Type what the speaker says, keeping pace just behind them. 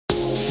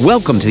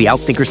Welcome to the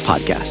Outthinkers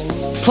podcast.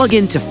 Plug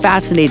into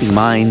fascinating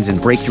minds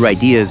and breakthrough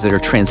ideas that are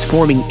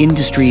transforming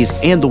industries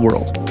and the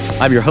world.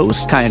 I'm your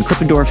host, Kyan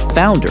Krippendorf,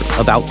 founder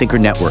of Outthinker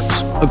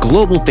Networks, a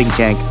global think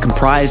tank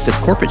comprised of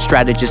corporate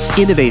strategists,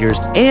 innovators,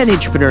 and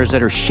entrepreneurs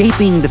that are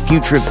shaping the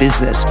future of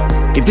business.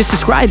 If this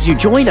describes you,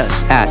 join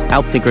us at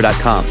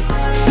outthinker.com.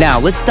 Now,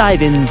 let's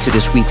dive into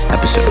this week's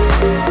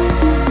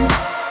episode.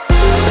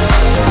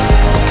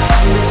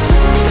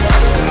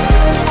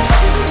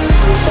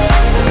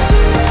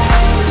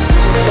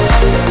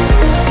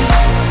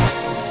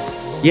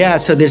 Yeah,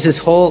 so there's this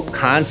whole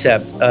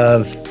concept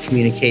of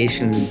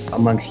communication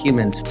amongst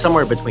humans.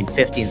 Somewhere between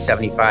 50 and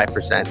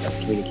 75% of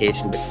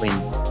communication between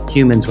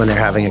humans when they're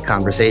having a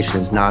conversation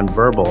is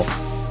nonverbal.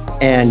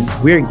 And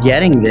we're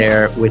getting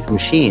there with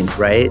machines,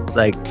 right?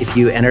 Like if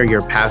you enter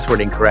your password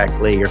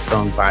incorrectly, your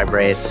phone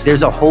vibrates.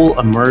 There's a whole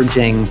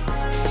emerging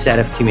set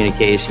of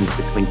communications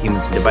between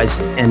humans and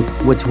devices. And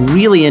what's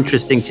really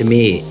interesting to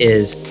me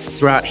is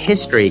throughout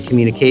history,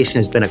 communication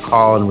has been a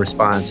call and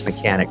response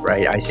mechanic,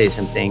 right? I say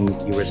something,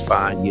 you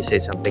respond, you say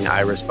something,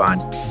 I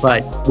respond.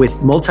 But with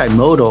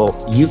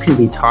multimodal, you can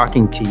be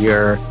talking to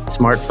your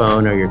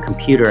smartphone or your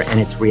computer and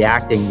it's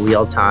reacting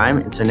real time.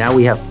 And so now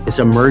we have this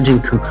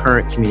emerging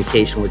concurrent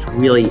communication, which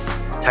really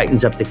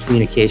tightens up the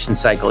communication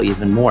cycle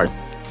even more.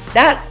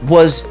 That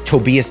was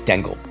Tobias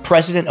Dengel,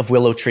 president of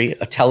WillowTree,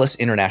 a TELUS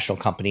international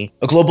company,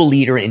 a global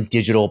leader in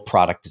digital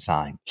product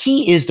design.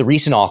 He is the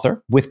recent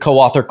author, with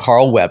co-author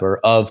Carl Weber,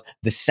 of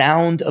The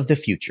Sound of the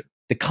Future,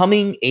 The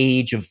Coming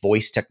Age of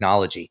Voice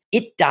Technology.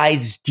 It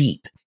dives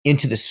deep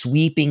into the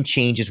sweeping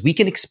changes we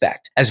can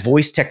expect as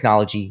voice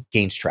technology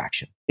gains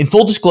traction. In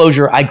full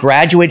disclosure, I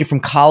graduated from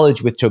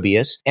college with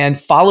Tobias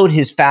and followed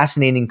his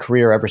fascinating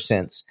career ever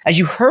since. As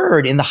you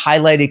heard in the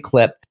highlighted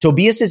clip,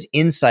 Tobias's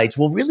insights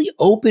will really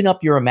open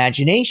up your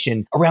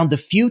imagination around the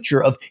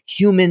future of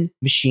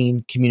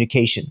human-machine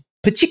communication,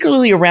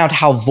 particularly around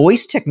how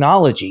voice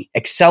technology,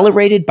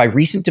 accelerated by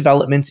recent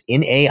developments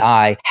in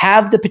AI,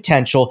 have the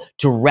potential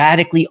to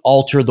radically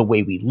alter the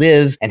way we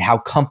live and how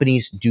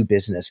companies do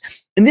business.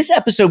 In this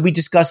episode, we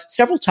discuss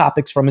several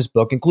topics from his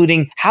book,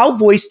 including how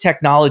voice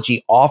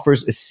technology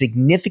offers a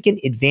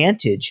significant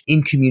advantage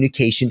in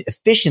communication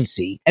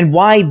efficiency and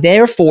why,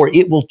 therefore,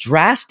 it will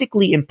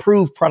drastically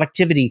improve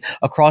productivity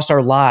across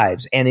our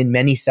lives and in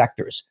many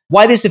sectors.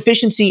 Why this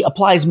efficiency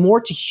applies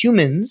more to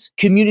humans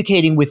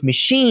communicating with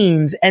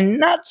machines and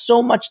not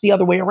so much the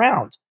other way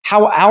around.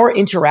 How our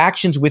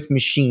interactions with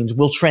machines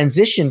will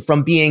transition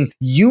from being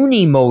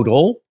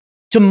unimodal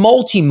to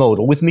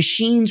multimodal, with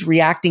machines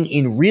reacting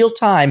in real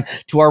time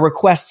to our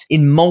requests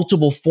in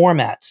multiple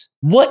formats.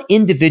 What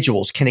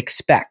individuals can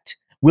expect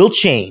will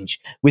change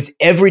with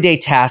everyday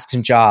tasks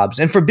and jobs,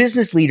 and for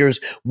business leaders,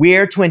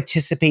 where to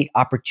anticipate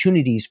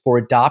opportunities for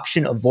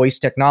adoption of voice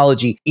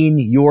technology in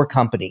your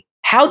company.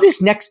 How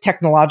this next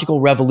technological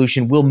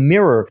revolution will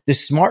mirror the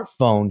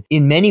smartphone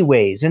in many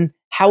ways and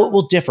how it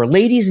will differ.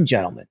 Ladies and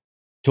gentlemen,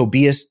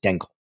 Tobias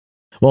Dengel.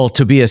 Well,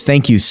 Tobias,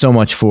 thank you so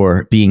much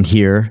for being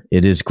here.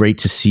 It is great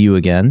to see you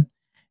again,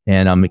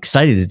 and I'm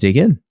excited to dig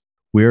in.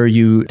 Where are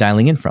you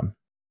dialing in from?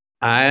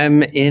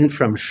 I'm in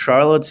from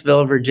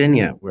Charlottesville,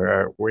 Virginia,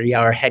 where we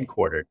are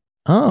headquartered.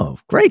 Oh,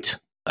 great.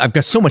 I've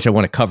got so much I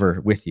want to cover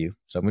with you,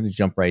 so I'm going to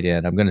jump right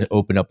in. I'm going to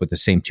open up with the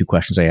same two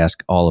questions I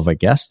ask all of our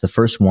guests. The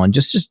first one,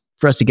 just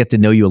for us to get to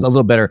know you a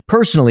little better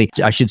personally,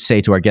 I should say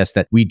to our guests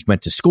that we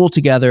went to school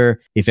together.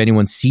 If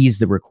anyone sees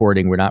the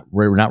recording, we're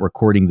not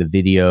recording the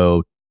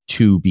video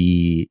to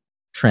be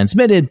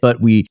transmitted, but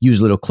we use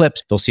little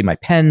clips. They'll see my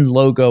Penn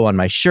logo on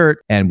my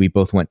shirt, and we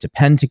both went to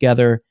Penn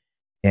together.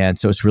 And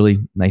so it's really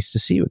nice to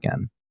see you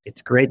again.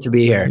 It's great to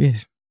be here.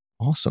 Yes.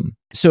 Awesome.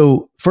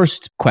 So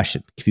first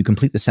question, if you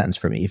complete the sentence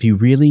for me, if you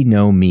really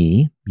know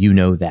me, you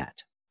know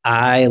that.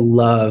 I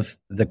love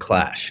The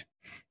Clash.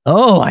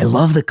 Oh, I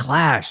love The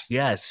Clash.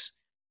 Yes.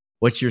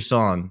 What's your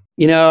song?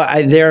 You know,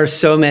 there are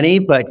so many,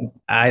 but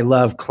I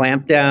love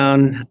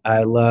Clampdown.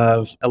 I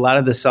love a lot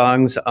of the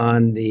songs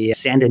on the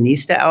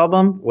Sandinista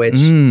album, which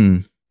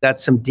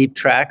that's some deep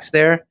tracks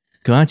there.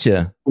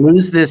 Gotcha.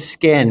 Lose This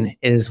Skin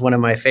is one of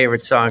my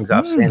favorite songs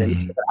off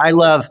Sandinista. I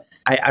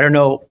don't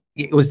know,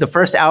 it was the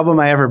first album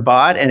I ever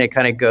bought, and it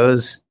kind of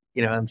goes,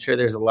 you know, I'm sure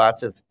there's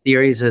lots of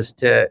theories as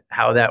to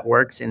how that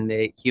works in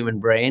the human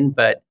brain,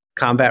 but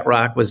Combat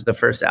Rock was the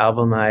first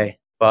album I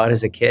bought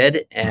as a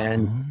kid,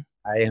 and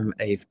I am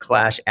a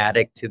Clash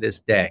addict to this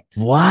day.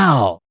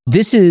 Wow.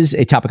 This is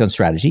a topic on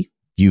strategy.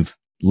 You've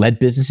led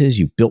businesses,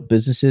 you've built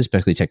businesses,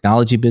 especially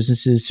technology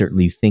businesses.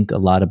 Certainly you think a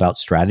lot about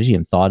strategy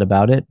and thought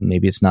about it.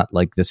 Maybe it's not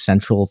like the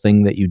central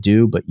thing that you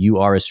do, but you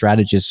are a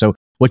strategist. So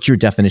what's your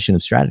definition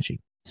of strategy?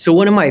 So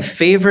one of my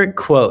favorite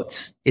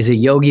quotes is a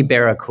Yogi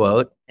Berra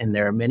quote, and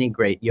there are many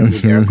great Yogi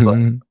Berra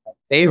quotes. My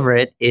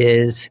favorite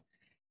is,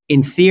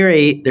 in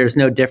theory, there's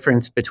no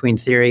difference between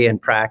theory and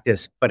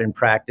practice, but in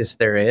practice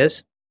there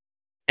is.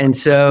 And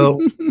so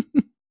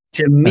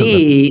to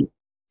me,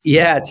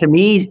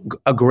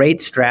 a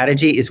great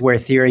strategy is where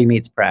theory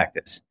meets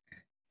practice.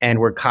 And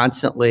I'm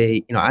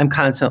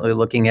constantly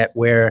looking at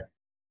where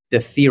the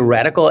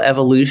theoretical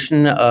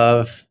evolution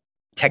of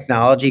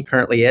technology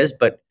currently is,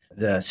 but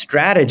the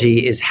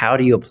strategy is how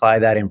do you apply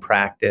that in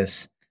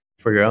practice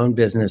for your own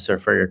business or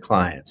for your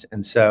clients?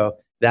 And so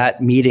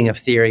that meeting of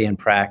theory and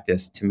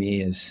practice to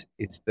me is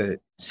the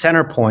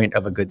center point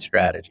of a good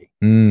strategy.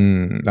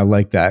 I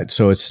like that.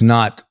 So it's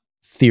not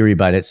theory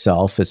by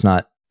itself. It's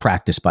not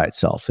practice by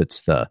itself.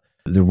 It's the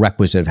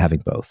requisite of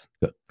having both.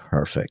 Good.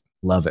 Perfect.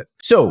 Love it.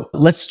 So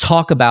let's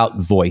talk about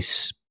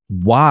voice.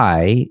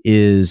 Why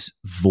is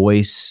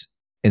voice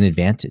an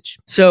advantage?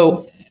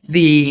 So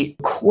the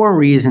core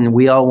reason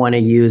we all want to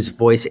use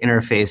voice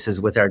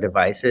interfaces with our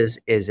devices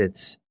is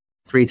it's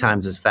 3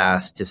 times as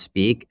fast to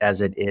speak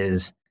as it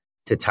is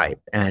to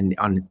type. And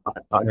on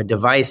a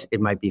device,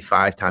 it might be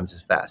 5 times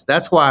as fast.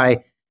 That's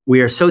why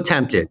we are so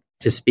tempted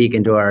to speak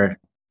into our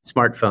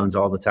smartphones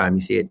all the time.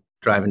 You see it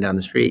driving down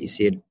the street. You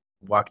see it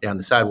walking down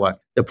the sidewalk.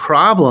 The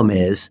problem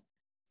is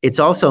it's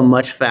also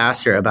much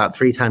faster, about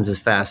 3 times as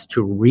fast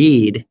to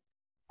read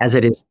as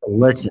it is to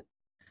listen.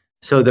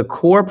 So the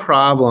core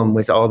problem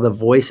with all the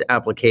voice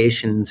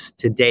applications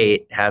to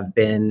date have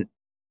been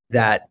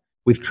that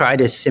we've tried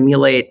to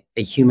simulate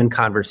a human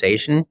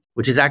conversation,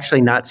 which is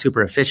actually not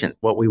super efficient.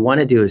 What we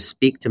want to do is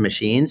speak to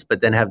machines, but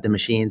then have the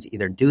machines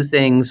either do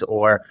things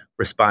or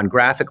respond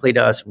graphically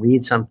to us,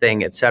 read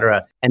something, et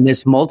cetera. And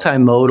this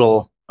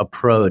multimodal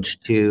approach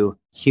to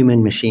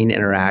human-machine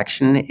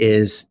interaction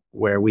is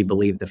where we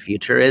believe the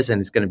future is, and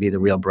it's going to be the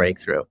real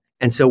breakthrough.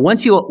 And so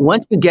once you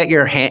get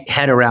your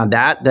head around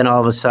that, then all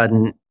of a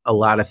sudden, a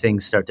lot of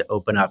things start to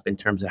open up in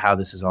terms of how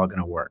this is all going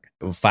to work.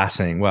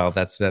 Fascinating. Well,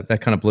 that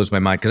kind of blows my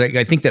mind because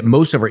I think that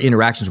most of our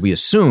interactions we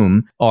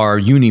assume are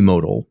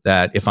unimodal,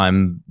 that if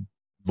I'm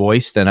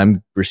voice, then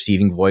I'm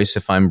receiving voice.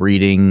 If I'm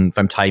reading, if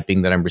I'm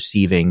typing, then I'm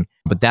receiving.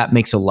 But that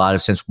makes a lot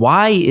of sense.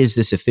 Why is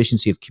this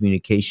efficiency of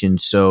communication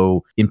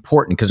so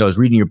important? Because I was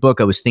reading your book,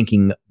 I was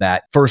thinking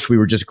that first we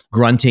were just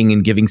grunting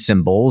and giving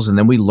symbols, and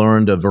then we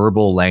learned a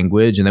verbal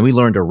language, and then we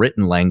learned a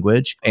written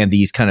language. And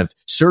these kind of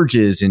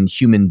surges in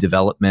human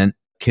development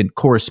can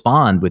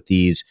correspond with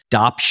these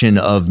adoption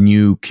of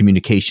new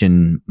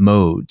communication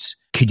modes.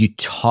 Could you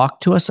talk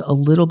to us a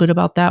little bit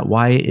about that?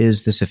 Why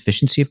is this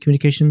efficiency of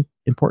communication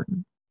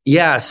important?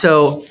 Yeah,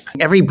 so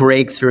every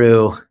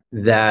breakthrough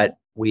that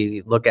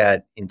we look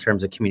at in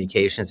terms of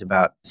communication is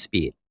about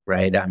speed,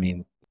 right? I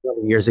mean,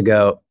 years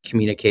ago,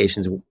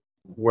 communications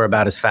were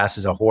about as fast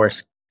as a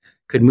horse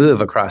could move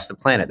across the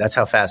planet. That's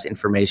how fast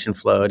information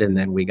flowed. And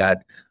then we got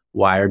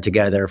wired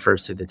together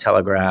first through the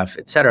telegraph,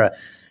 et cetera.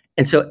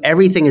 And so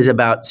everything is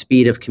about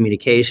speed of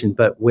communication,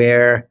 but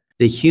where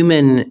the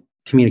human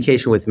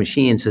communication with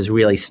machines has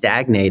really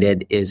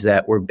stagnated is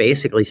that we're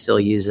basically still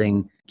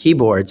using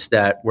keyboards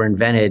that were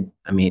invented,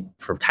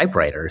 for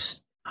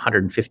typewriters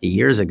 150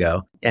 years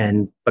ago.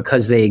 And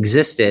because they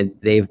existed,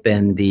 they've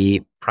been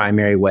the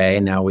primary way.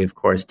 And now we, of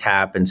course,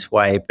 tap and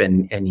swipe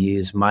and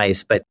use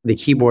mice, but the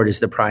keyboard is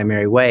the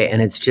primary way.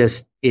 And it's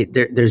just,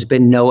 there's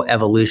been no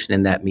evolution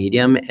in that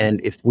medium. And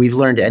if we've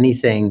learned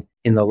anything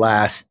in the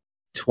last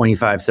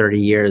 25, 30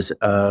 years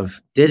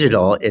of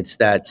digital, it's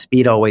that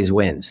speed always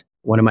wins.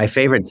 One of my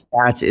favorite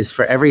stats is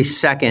for every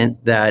second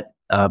that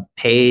a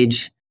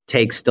page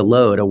takes to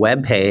load, a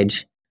web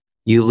page,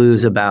 you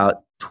lose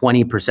about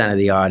 20% of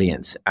the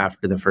audience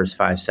after the first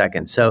 5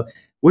 seconds. So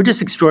we're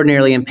just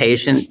extraordinarily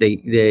impatient.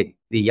 The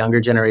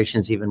younger generation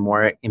is even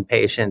more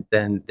impatient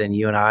than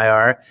you and I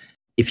are.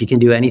 If you can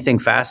do anything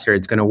faster,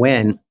 it's going to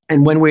win.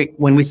 And when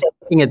we start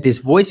looking at these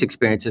voice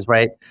experiences,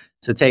 right?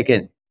 So take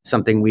it,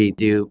 something we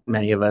do,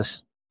 many of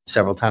us,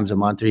 several times a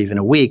month or even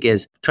a week,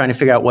 is trying to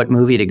figure out what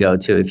movie to go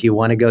to. If you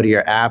want to go to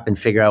your app and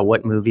figure out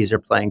what movies are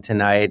playing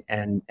tonight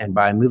and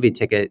buy a movie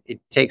ticket, it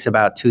takes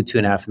about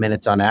 2.5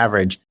 minutes on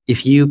average.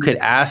 If you could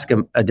ask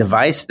a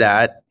device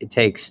that, it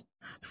takes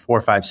 4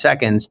 or 5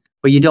 seconds,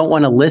 but you don't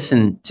want to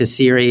listen to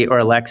Siri or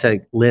Alexa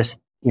list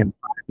 5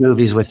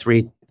 movies with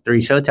three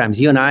showtimes.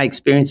 You and I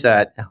experienced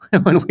that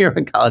when we were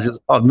in college. It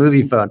was called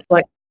Movie Phone.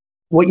 But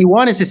what you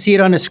want is to see it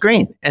on the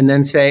screen and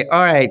then say,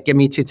 all right, give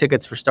me 2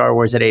 tickets for Star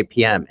Wars at 8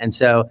 p.m. And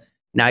so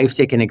now you've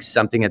taken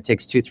something that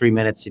takes 2-3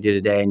 minutes to do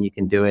today, and you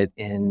can do it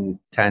in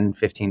 10,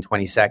 15,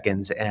 20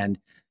 seconds. And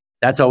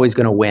that's always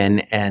going to win.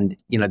 And,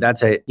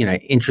 that's a,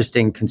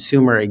 interesting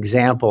consumer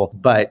example.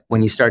 But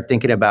when you start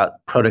thinking about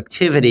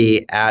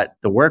productivity at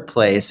the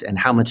workplace and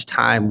how much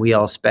time we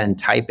all spend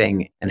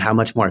typing and how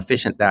much more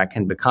efficient that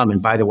can become.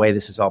 And by the way,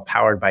 this is all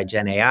powered by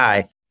Gen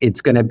AI.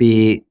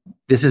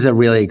 This is a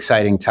really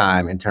exciting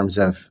time in terms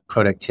of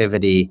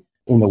productivity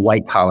in the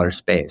white collar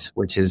space,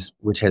 which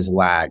has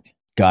lagged.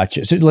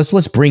 Gotcha. So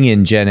let's bring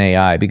in Gen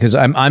AI, because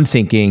I'm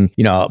thinking,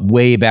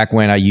 way back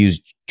when I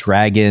used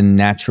Dragon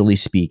Naturally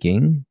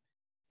Speaking,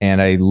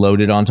 and I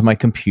loaded onto my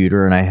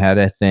computer and I had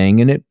a thing,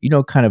 and it,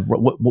 kind of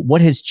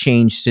what has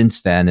changed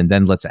since then? And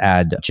then let's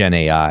add Gen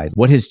AI.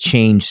 What has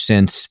changed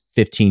since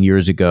 15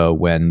 years ago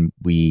when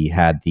we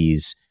had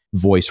these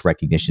voice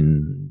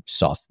recognition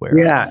software?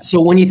 Yeah. So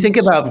when you think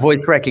about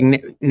voice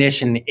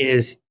recognition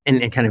is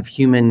and kind of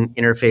human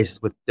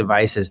interfaces with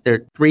devices, there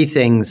are 3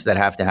 things that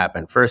have to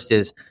happen. First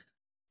is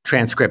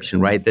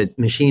transcription, right? The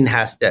machine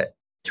has to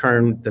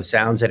turn the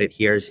sounds that it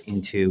hears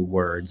into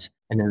words.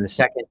 And then the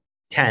second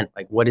intent,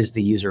 like what does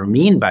the user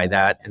mean by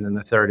that? And then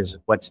the third is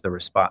what's the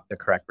response, the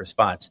correct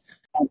response.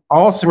 And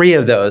all three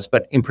of those,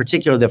 but in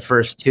particular the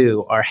first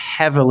two, are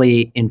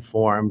heavily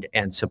informed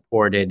and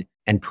supported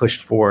and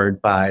pushed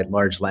forward by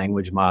large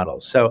language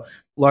models. So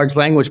large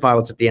language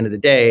models at the end of the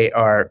day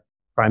are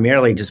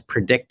primarily just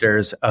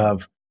predictors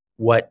of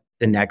what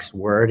the next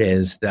word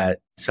is that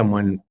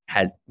someone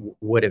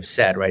would have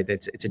said, right?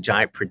 It's a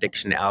giant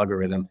prediction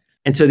algorithm.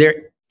 And so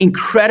they're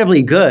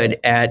incredibly good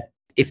at,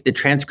 if the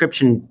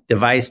transcription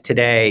device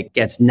today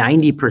gets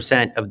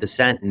 90% of the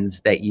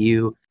sentence that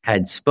you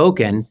had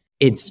spoken,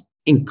 it's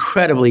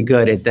incredibly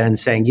good at then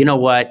saying, you know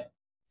what,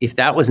 if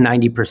that was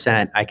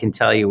 90%, I can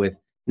tell you with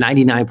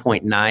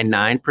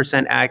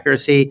 99.99%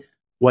 accuracy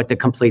what the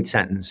complete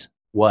sentence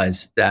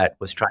was that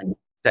was trying to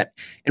that.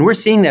 And we're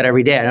seeing that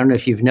every day. I don't know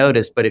if you've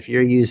noticed, but if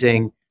you're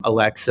using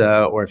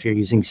Alexa or if you're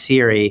using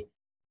Siri,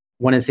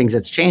 one of the things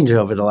that's changed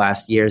over the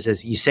last years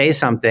is you say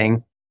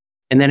something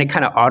and then it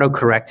kind of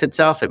auto-corrects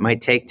itself. It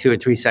might take 2 or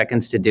 3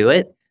 seconds to do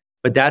it,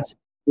 but that's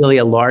really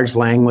a large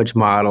language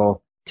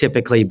model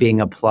typically being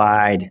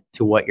applied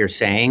to what you're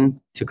saying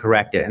to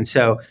correct it. And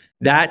so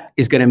that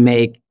is going to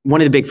make,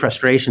 one of the big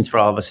frustrations for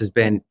all of us has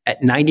been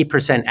at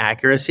 90%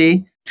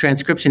 accuracy,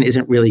 transcription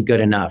isn't really good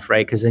enough,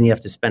 right? Because then you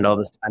have to spend all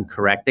this time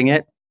correcting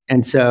it.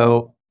 And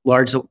so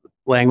large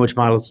language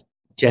models,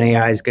 Gen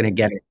AI is going to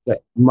get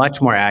it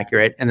much more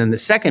accurate. And then the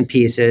second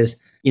piece is,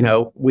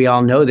 we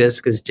all know this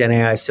because Gen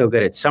AI is so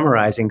good at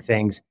summarizing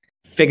things.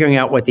 Figuring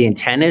out what the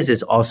intent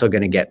is also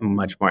going to get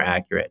much more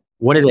accurate.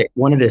 One of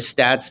the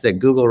stats that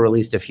Google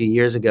released a few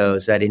years ago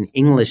is that in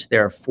English,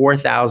 there are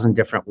 4,000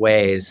 different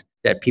ways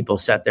that people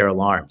set their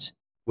alarms,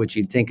 which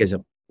you'd think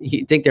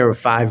there were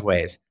 5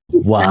 ways.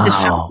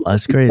 Wow,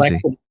 that's crazy.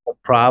 The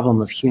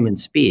problem of human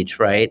speech,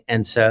 right?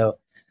 And so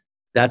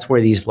that's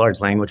where these large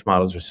language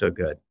models are so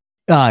good.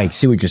 I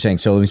see what you're saying.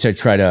 So let me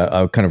try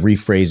to kind of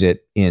rephrase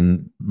it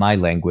in my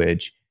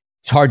language.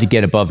 It's hard to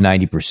get above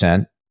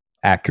 90%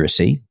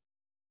 accuracy.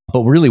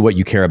 But really what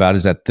you care about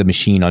is that the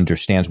machine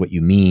understands what you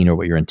mean or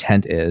what your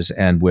intent is.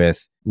 And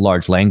with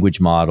large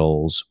language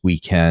models, we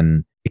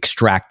can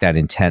extract that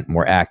intent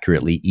more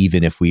accurately,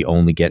 even if we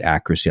only get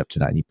accuracy up to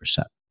 90%.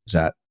 Is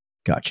that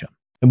gotcha?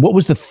 And what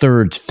was the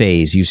third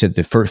phase? You said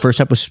the first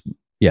step was,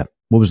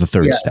 what was the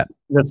third step?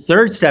 The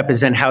third step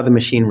is then how the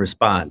machine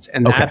responds.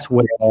 And that's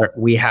where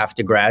we have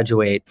to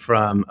graduate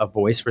from a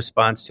voice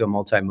response to a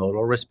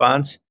multimodal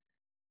response.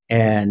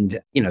 And,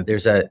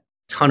 there's a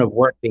ton of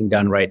work being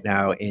done right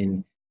now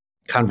in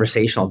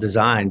conversational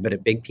design, but a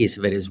big piece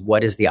of it is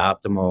what is the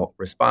optimal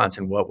response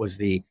and what was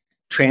the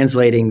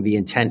translating the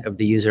intent of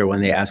the user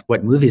when they ask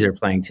what movies are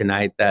playing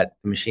tonight, that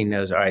the machine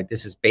knows, all right,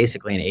 this is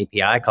basically an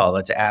API call.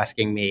 It's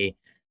asking me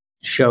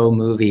show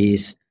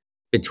movies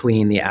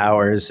between the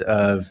hours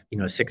of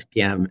 6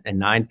 p.m. and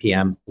 9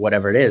 p.m.,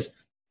 whatever it is.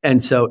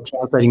 And so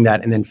translating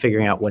that and then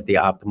figuring out what the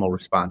optimal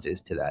response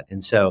is to that.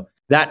 And so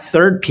that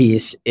third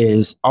piece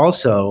is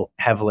also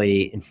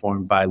heavily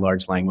informed by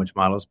large language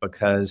models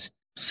because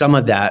some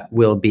of that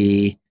will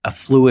be a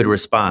fluid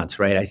response,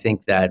 right? I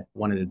think that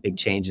one of the big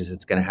changes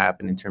that's going to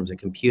happen in terms of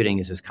computing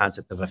is this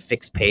concept of a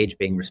fixed page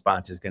being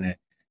response is going to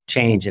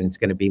change, and it's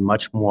going to be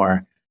much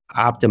more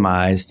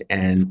optimized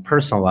and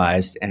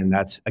personalized. And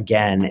that's,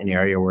 again, an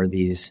area where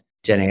these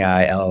Gen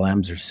AI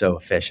LLMs are so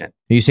efficient.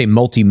 You say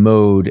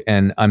multi-mode,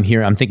 and I'm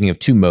thinking of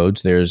 2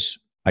 modes.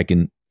 I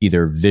can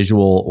either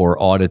visual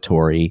or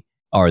auditory.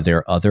 Are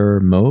there other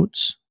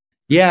modes?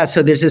 Yeah,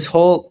 so there's this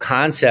whole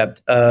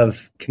concept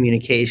of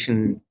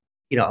communication,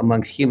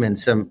 amongst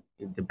humans, some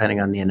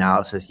depending on the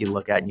analysis you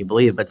look at and you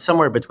believe, but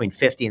somewhere between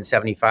 50 and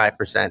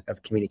 75%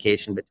 of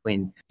communication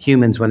between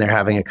humans when they're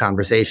having a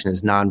conversation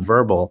is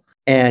nonverbal.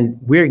 And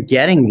we're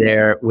getting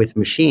there with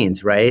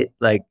machines, right?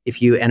 Like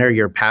if you enter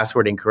your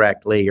password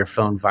incorrectly, your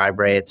phone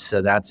vibrates.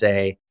 So that's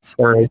a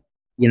third,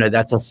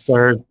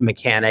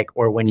 mechanic.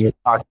 Or when you're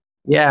talking,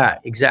 yeah,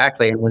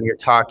 exactly. And when you're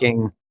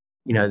talking,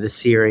 the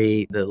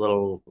Siri, the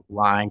little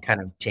line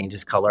kind of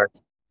changes color.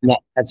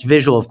 That's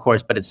visual, of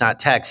course, but it's not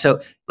text.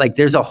 So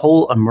there's a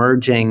whole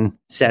emerging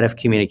set of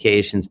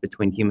communications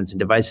between humans and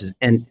devices.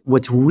 And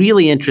what's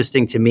really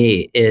interesting to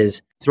me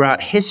is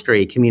throughout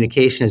history,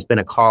 communication has been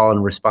a call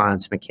and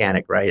response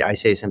mechanic, right? I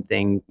say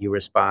something, you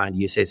respond,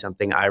 you say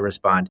something, I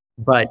respond.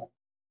 But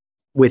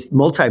with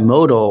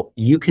multimodal,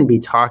 you can be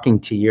talking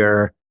to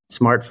your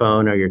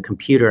smartphone or your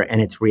computer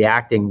and it's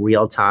reacting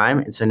real time.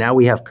 And so now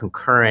we have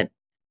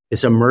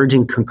this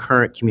emerging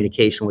concurrent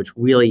communication, which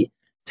really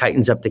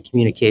tightens up the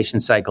communication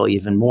cycle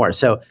even more.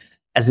 So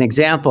as an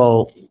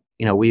example,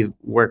 we've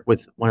worked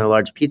with one of the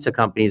large pizza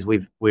companies.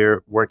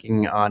 We're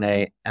working on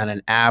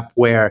an app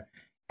where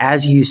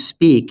as you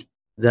speak,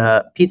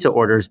 the pizza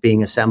order is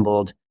being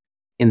assembled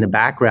in the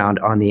background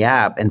on the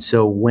app. And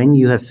so when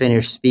you have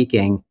finished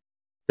speaking,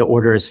 the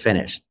order is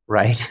finished,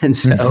 right? And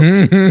so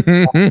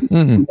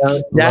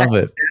Love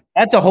it.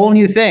 That's a whole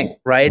new thing,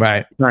 right?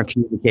 Right. In our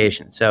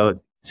communication. So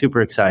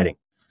super exciting.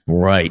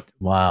 Right.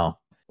 Wow.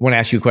 I want to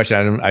ask you a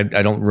question. I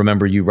don't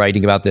remember you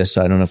writing about this.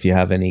 I don't know if you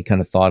have any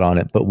kind of thought on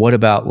it, but what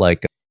about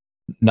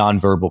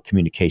nonverbal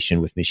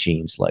communication with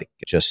machines, like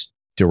just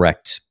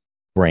direct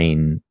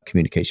brain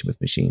communication with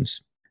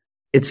machines.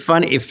 It's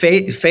funny.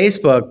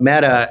 Facebook,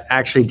 Meta,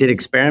 actually did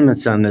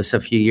experiments on this a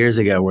few years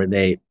ago where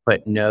they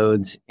put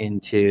nodes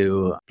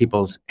into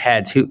people's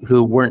heads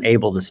who weren't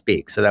able to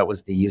speak. So that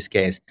was the use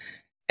case.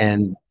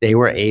 And they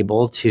were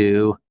able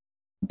to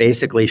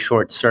basically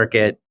short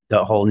circuit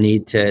the whole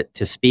need to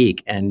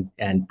speak and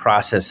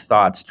process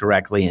thoughts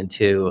directly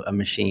into a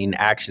machine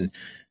action.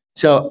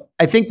 So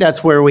I think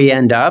that's where we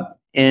end up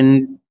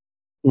in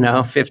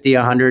 50,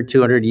 100,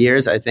 200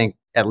 years. I think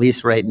at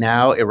least right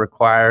now, it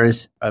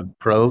requires a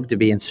probe to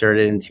be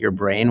inserted into your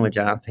brain, which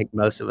I don't think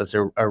most of us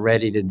are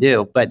ready to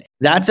do. But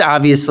that's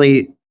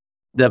obviously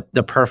the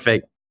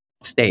perfect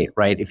state,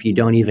 right? If you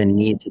don't even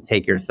need to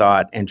take your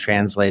thought and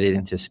translate it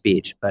into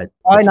speech, but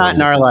probably not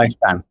in our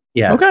lifetime.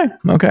 Yeah.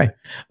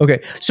 Okay.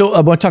 So I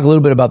want to talk a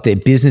little bit about the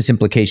business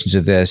implications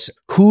of this.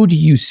 Who do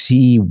you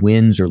see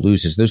wins or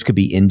loses? Those could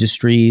be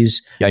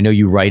industries. I know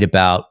you write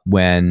about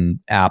when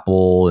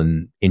Apple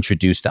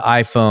introduced the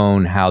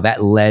iPhone, how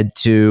that led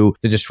to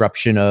the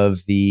disruption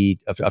of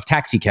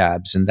taxi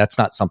cabs. And that's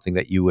not something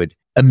that you would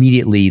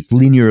immediately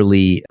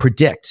linearly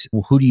predict.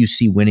 Well, who do you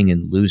see winning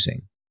and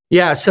losing?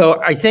 Yeah.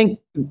 So I think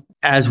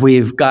as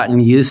we've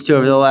gotten used to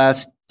over the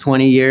last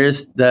 20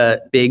 years,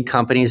 the big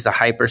companies, the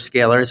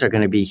hyperscalers, are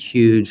going to be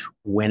huge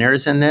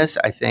winners in this.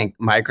 I think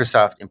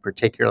Microsoft in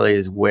particular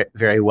is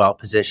very well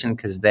positioned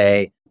because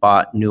they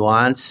bought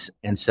Nuance.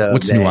 And so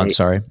what's Nuance?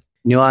 Sorry.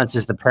 Nuance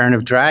is the parent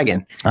of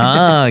Dragon.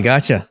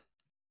 Gotcha.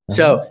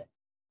 So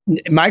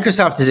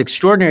Microsoft is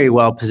extraordinarily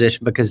well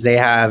positioned because they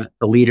have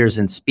the leaders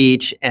in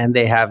speech and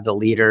they have the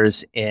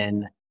leaders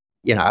in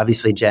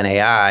obviously Gen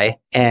AI,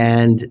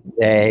 and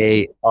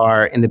they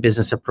are in the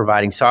business of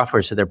providing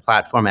software. So they're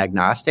platform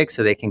agnostic,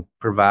 so they can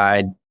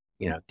provide,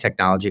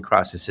 technology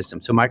across the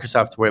system. So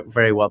Microsoft's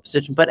very well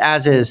positioned, but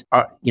as is,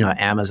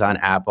 Amazon,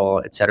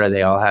 Apple, et cetera,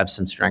 they all have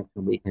some strengths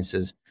and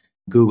weaknesses.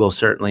 Google,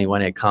 certainly,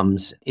 when it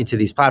comes into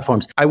these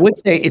platforms. I would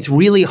say it's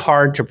really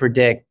hard to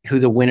predict who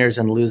the winners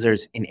and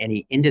losers in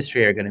any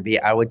industry are going to be.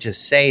 I would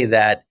just say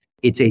that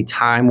it's a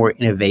time where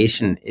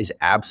innovation is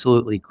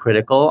absolutely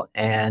critical,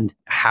 and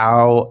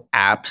how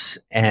apps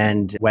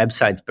and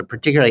websites, but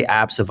particularly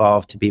apps,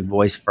 evolve to be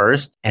voice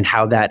first, and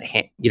how that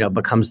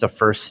becomes the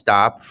first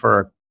stop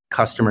for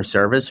customer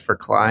service for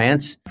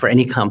clients for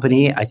any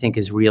company, I think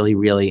is really,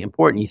 really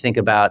important. You think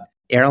about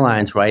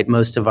airlines, right?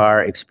 Most of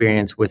our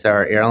experience with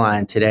our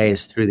airline today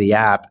is through the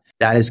app.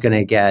 That is going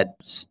to get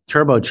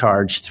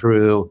turbocharged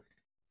through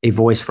a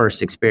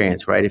voice-first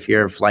experience, right? If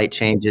your flight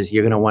changes,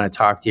 you're going to want to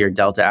talk to your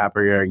Delta app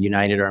or your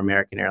United or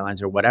American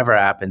Airlines or whatever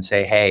app and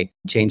say, hey,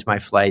 change my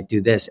flight, do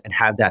this, and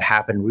have that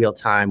happen real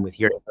time with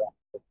your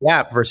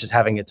app versus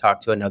having to talk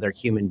to another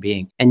human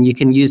being. And you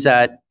can use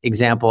that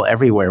example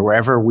everywhere,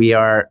 wherever we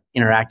are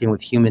interacting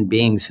with human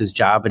beings whose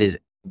job it is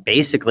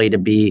basically to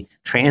be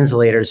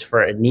translators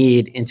for a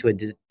need into a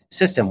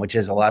system, which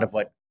is a lot of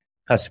what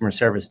customer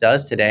service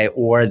does today,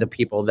 or the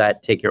people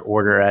that take your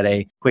order at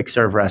a quick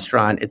serve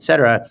restaurant, et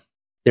cetera.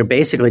 They're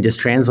basically just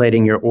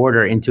translating your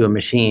order into a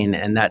machine,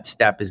 and that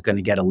step is going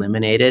to get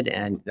eliminated.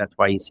 And that's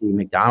why you see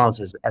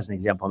McDonald's, as an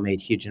example,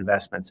 made huge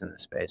investments in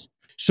this space.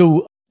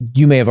 So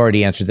you may have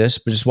already answered this,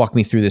 but just walk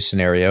me through this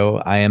scenario.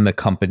 I am a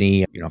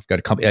company, I've got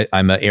a company,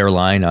 I'm an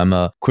airline, I'm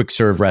a quick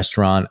serve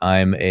restaurant,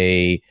 I'm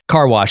a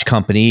car wash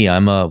company,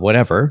 I'm a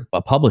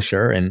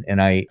publisher,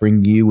 and I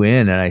bring you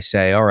in and I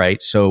say, all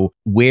right, so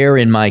where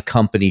in my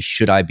company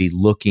should I be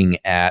looking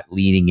at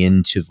leaning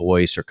into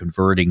voice or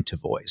converting to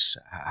voice?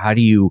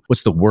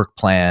 What's the work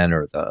plan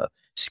or the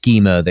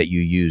schema that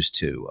you use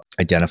to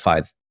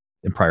identify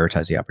and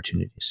prioritize the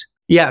opportunities?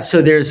 Yeah,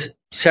 so there's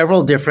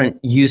several different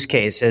use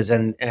cases,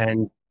 and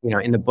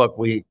in the book,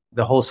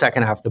 the whole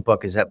second half of the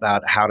book is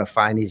about how to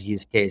find these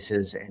use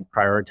cases and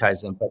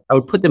prioritize them. But I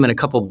would put them in a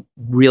couple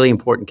really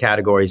important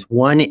categories.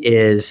 One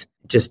is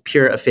just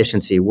pure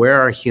efficiency.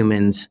 Where are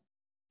humans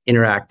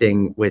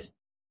interacting with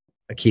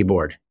a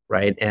keyboard,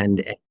 right?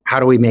 And how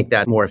do we make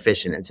that more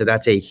efficient? And so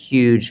that's a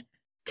huge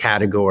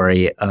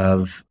category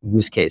of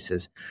use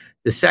cases.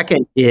 The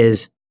second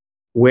is,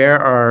 where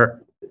are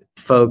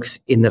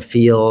folks in the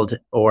field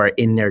or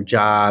in their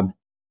job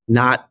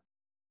not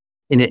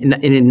in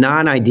a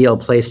non-ideal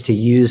place to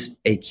use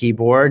a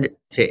keyboard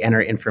to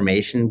enter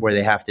information, where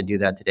they have to do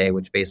that today,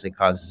 which basically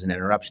causes an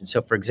interruption. So,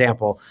 for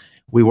example,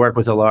 we work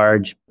with a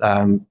large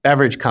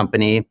beverage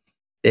company.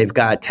 They've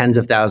got tens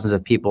of thousands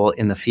of people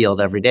in the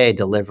field every day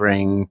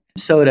delivering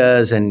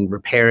sodas and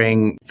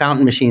repairing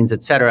fountain machines,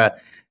 et cetera.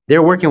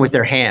 They're working with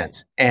their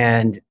hands,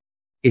 and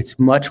it's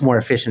much more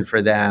efficient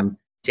for them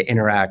to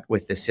interact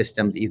with the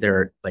systems,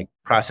 either like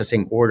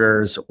processing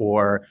orders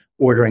or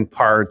ordering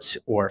parts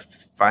or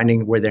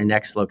finding where their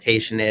next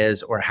location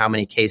is or how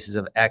many cases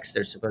of X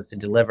they're supposed to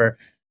deliver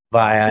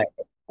via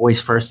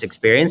voice first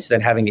experience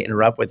than having to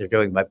interrupt what they're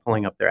doing by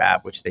pulling up their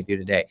app, which they do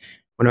today.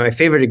 One of my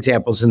favorite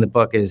examples in the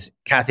book is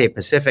Cathay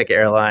Pacific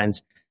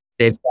Airlines.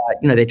 They've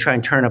got, they try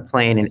and turn a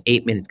plane in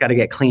 8 minutes, got to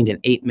get cleaned in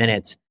 8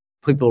 minutes,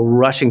 people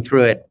rushing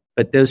through it.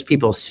 But those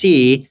people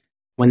see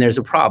when there's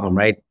a problem,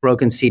 right?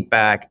 Broken seat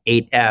back,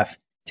 8F.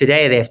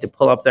 Today, they have to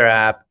pull up their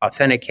app,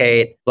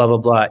 authenticate, blah, blah,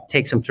 blah. It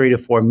takes them 3 to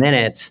 4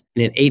 minutes.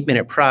 In an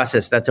 8-minute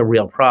process, that's a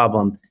real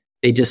problem.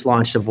 They just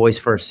launched a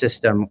voice-first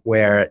system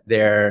where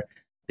the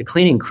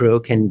cleaning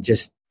crew can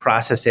just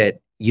process it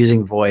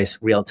using voice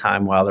real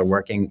time while they're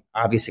working.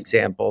 Obvious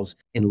examples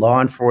in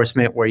law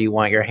enforcement where you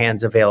want your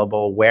hands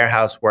available,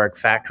 warehouse work,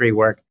 factory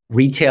work,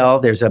 retail.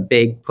 There's a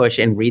big push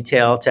in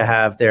retail to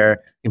have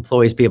their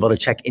employees be able to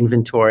check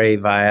inventory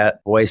via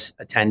voice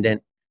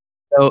attendant.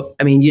 So,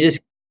 I mean,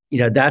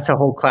 that's a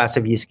whole class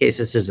of use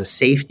cases. There's a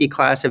safety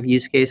class of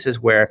use cases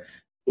where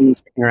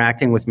humans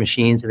interacting with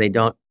machines and they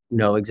don't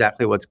know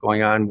exactly what's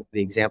going on.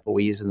 The example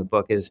we use in the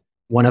book is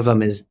one of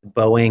them is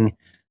Boeing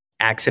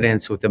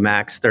accidents with the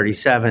MAX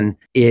 37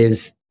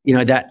 is,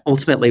 that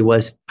ultimately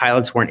was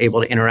pilots weren't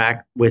able to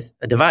interact with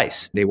a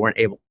device. They weren't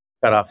able to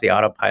shut off the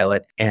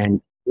autopilot, and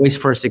voice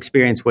first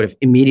experience would have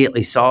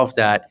immediately solved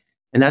that.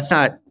 And that's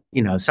not,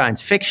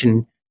 science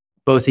fiction.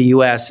 Both the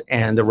US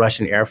and the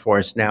Russian Air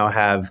Force now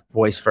have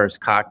voice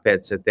first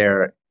cockpits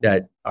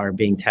that are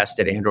being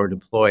tested and or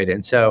deployed.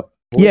 And so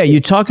yeah,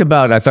 you talked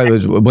about, I thought it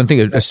was one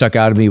thing that stuck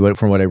out to me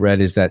from what I read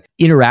is that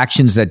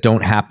interactions that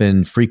don't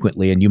happen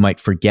frequently and you might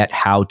forget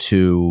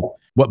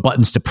what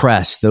buttons to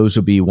press, those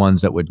would be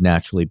ones that would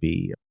naturally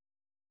be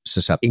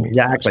susceptible.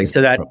 Exactly. So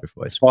that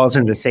falls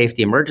into the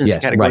safety emergency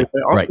category, right, but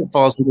it also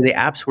falls into the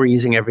apps we're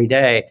using every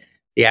day.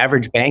 The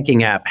average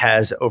banking app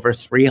has over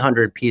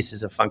 300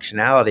 pieces of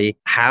functionality.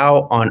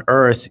 How on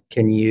earth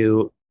can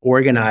you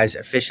organize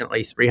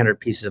efficiently 300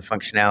 pieces of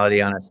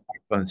functionality on a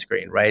smartphone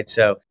screen, right?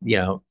 So,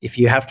 if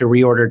you have to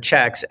reorder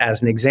checks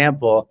as an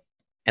example,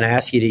 and I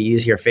ask you to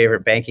use your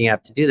favorite banking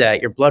app to do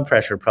that, your blood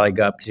pressure would probably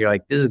go up because you're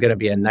like, this is going to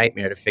be a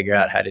nightmare to figure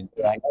out how to do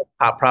it.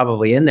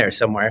 Probably in there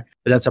somewhere,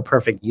 but that's a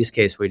perfect use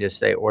case. We just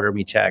say, order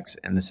me checks,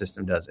 and the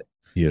system does it.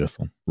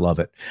 Beautiful. Love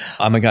it.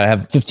 Oh my God, I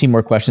have 15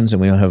 more questions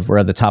and we're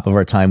at the top of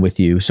our time with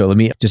you. So I'm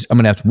going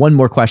to ask one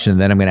more question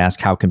and then I'm going to ask,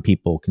 how can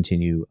people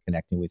continue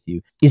connecting with you?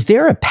 Is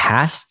there a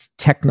past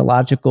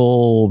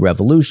technological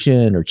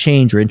revolution or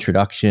change or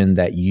introduction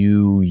that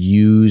you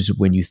use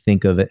when you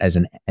think of it as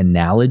an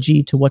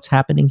analogy to what's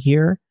happening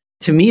here?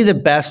 To me, the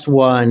best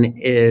one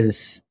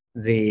is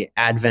the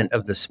advent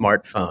of the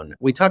smartphone.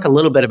 We talk a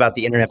little bit about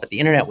the internet, but the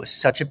internet was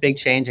such a big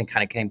change and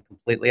kind of came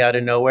completely out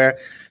of nowhere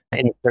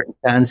in a certain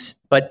sense.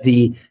 But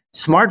the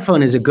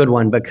smartphone is a good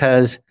one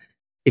because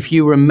if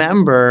you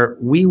remember,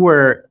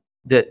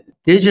 the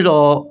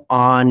digital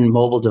on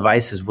mobile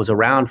devices was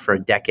around for a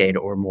decade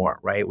or more,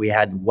 right? We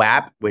had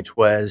WAP, which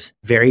was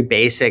very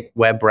basic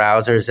web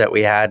browsers that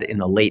we had in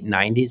the late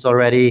 90s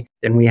already.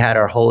 Then we had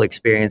our whole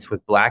experience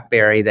with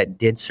BlackBerry that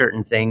did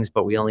certain things,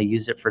 but we only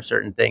used it for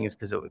certain things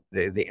because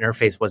the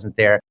interface wasn't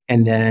there.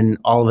 And then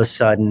all of a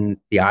sudden,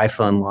 the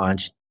iPhone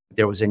launched.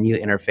 There was a new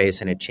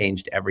interface and it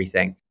changed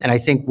everything. And I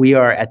think we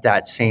are at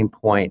that same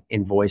point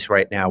in voice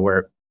right now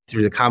where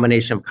through the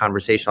combination of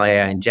conversational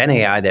AI and Gen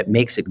AI that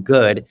makes it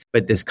good,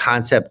 but this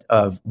concept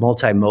of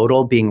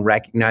multimodal being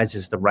recognized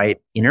as the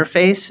right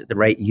interface, the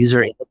right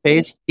user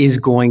interface is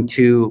going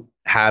to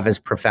have as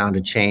profound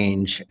a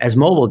change as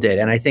mobile did.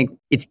 And I think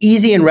it's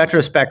easy in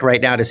retrospect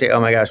right now to say,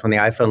 oh my gosh, when the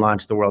iPhone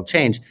launched, the world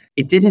changed.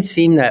 It didn't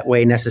seem that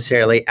way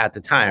necessarily at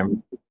the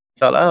time.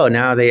 Felt, oh,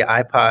 now the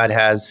iPod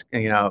has,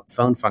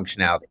 phone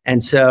functionality.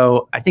 And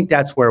so I think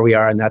that's where we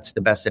are. And that's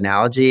the best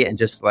analogy. And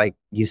just like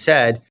you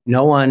said,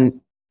 no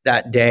one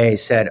that day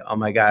said, oh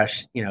my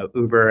gosh,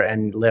 Uber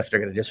and Lyft are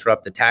going to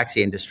disrupt the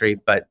taxi industry.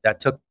 But that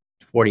took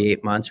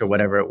 48 months or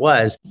whatever it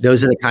was.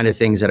 Those are the kind of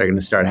things that are going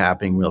to start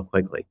happening real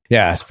quickly.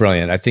 Yeah, it's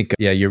brilliant. I think,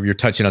 you're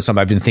touching on something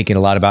I've been thinking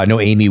a lot about. I know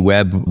Amy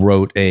Webb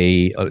wrote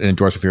an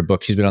endorsement for your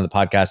book. She's been on the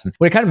podcast. And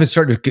what it kind of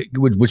started,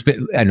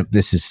 and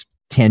this is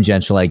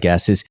tangential, I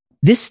guess, is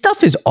this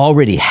stuff is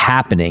already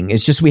happening.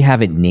 It's just we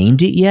haven't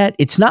named it yet.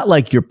 It's not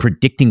like you're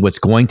predicting what's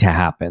going to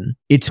happen.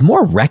 It's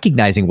more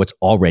recognizing what's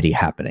already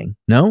happening.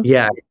 No?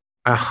 Yeah,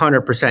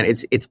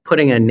 100%. It's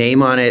putting a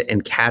name on it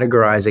and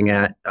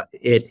categorizing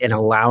it and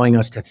allowing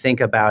us to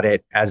think about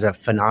it as a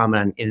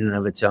phenomenon in and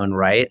of its own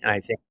right. And I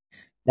think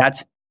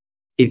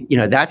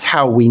that's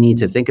how we need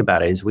to think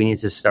about it. Is we need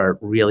to start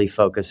really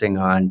focusing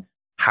on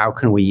how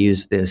can we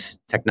use this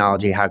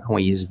technology? How can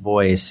we use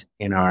voice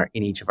in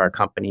each of our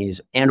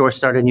companies and or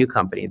start a new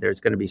company?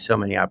 There's going to be so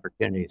many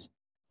opportunities.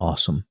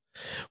 Awesome.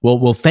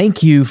 Well,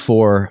 thank you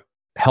for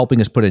helping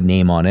us put a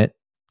name on it,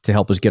 to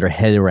help us get our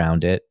head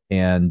around it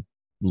and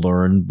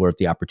learn where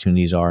the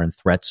opportunities are and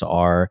threats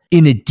are.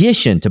 In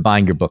addition to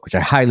buying your book, which I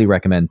highly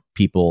recommend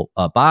people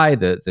buy,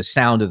 the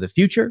Sound of the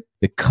Future,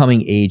 the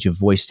Coming Age of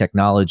Voice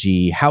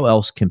Technology. How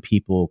else can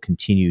people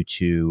continue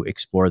to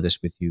explore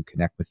this with you,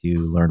 connect with you,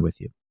 learn with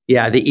you?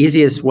 Yeah, the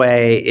easiest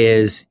way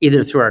is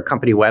either through our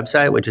company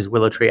website, which is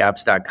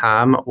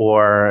willowtreeapps.com,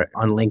 or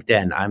on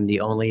LinkedIn. I'm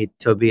the only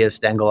Tobias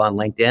Dengel on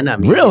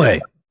LinkedIn.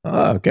 Really?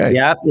 Oh, okay.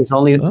 Yeah, there's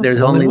only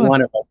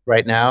one of us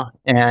right now.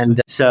 And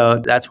so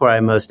that's where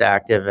I'm most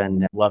active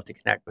and love to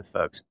connect with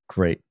folks.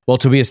 Great. Well,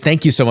 Tobias,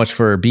 thank you so much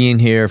for being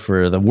here,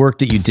 for the work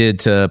that you did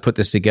to put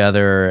this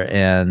together.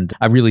 And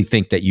I really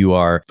think that you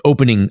are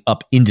opening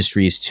up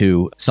industries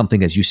to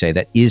something, as you say,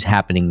 that is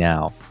happening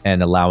now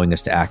and allowing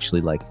us to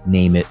actually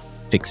name it,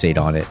 fixate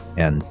on it,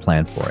 and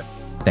plan for it.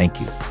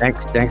 Thank you.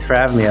 Thanks for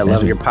having me. I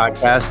love your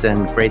podcast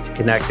and great to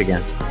connect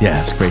again.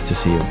 Yeah, it's great to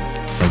see you.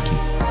 Thank you.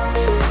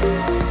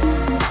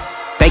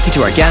 Thank you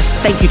to our guests.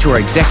 Thank you to our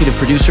executive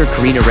producer,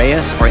 Karina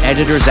Reyes, our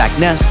editor, Zach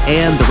Ness,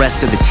 and the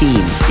rest of the team.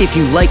 If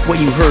you like what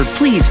you heard,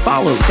 please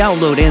follow,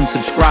 download, and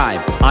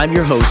subscribe. I'm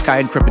your host,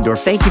 Kyan Krippendorf.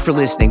 Thank you for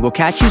listening. We'll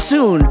catch you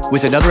soon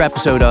with another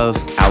episode of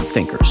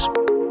Outthinkers.